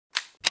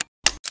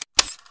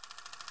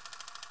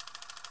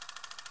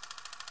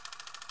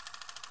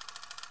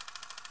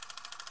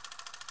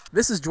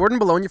This is Jordan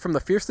Bologna from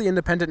the Fiercely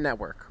Independent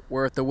Network.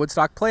 We're at the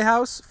Woodstock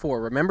Playhouse for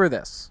Remember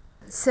This.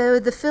 So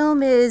the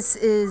film is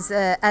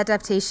an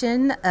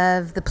adaptation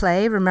of the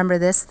play, Remember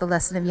This, The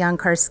Lesson of Jan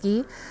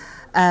Karski,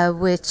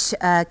 which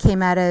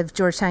came out of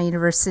Georgetown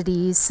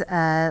University's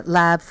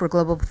Lab for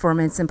Global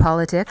Performance and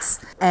Politics.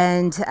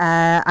 And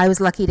I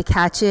was lucky to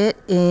catch it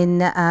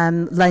in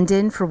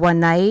London for one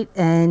night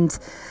and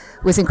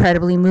was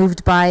incredibly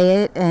moved by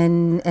it.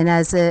 And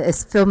as a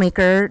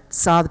filmmaker,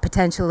 saw the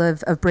potential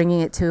of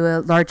bringing it to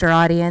a larger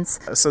audience.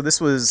 So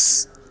this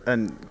was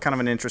kind of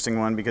an interesting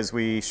one because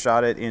we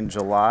shot it in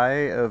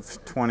July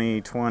of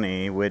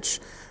 2020,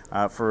 which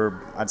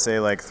for I'd say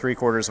like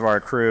 3/4 of our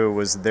crew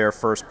was their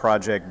first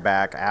project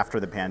back after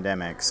the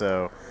pandemic.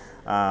 So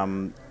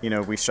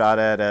we shot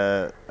at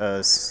a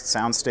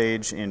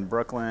soundstage in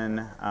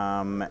Brooklyn,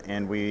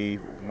 and we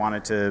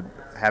wanted to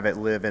have it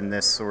live in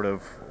this sort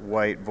of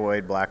white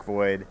void, black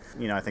void.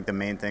 I think the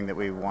main thing that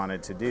we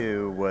wanted to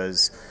do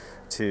was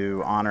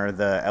to honor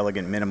the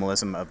elegant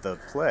minimalism of the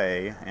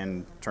play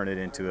and turn it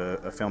into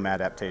a film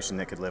adaptation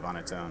that could live on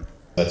its own.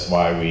 That's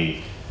why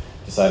we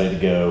decided to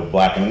go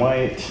black and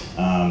white.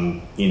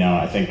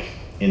 I think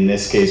in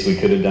this case we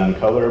could have done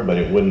color, but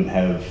it wouldn't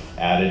have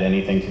added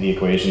anything to the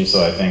equation.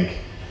 So I think,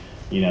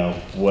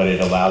 what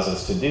it allows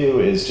us to do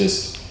is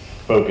just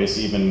focus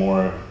even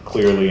more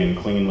clearly and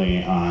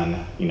cleanly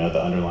on,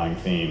 the underlying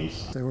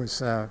themes. There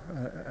was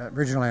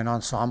originally an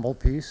ensemble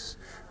piece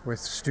with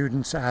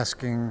students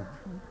asking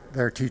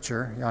their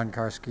teacher, Jan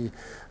Karski,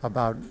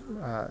 about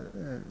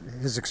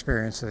his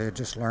experience that they had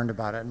just learned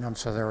about it. And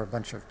so there were a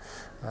bunch of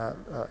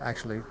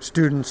actually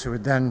students who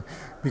would then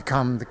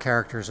become the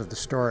characters of the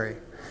story.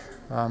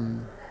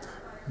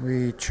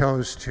 We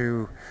chose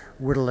to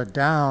whittle it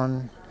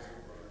down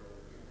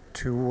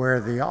to where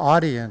the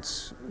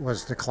audience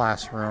was the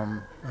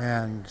classroom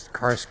and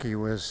Karski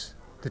was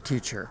the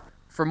teacher.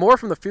 For more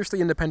from the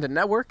Fiercely Independent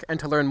Network and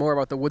to learn more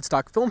about the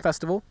Woodstock Film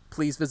Festival,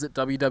 please visit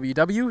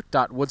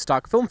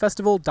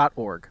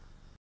www.woodstockfilmfestival.org.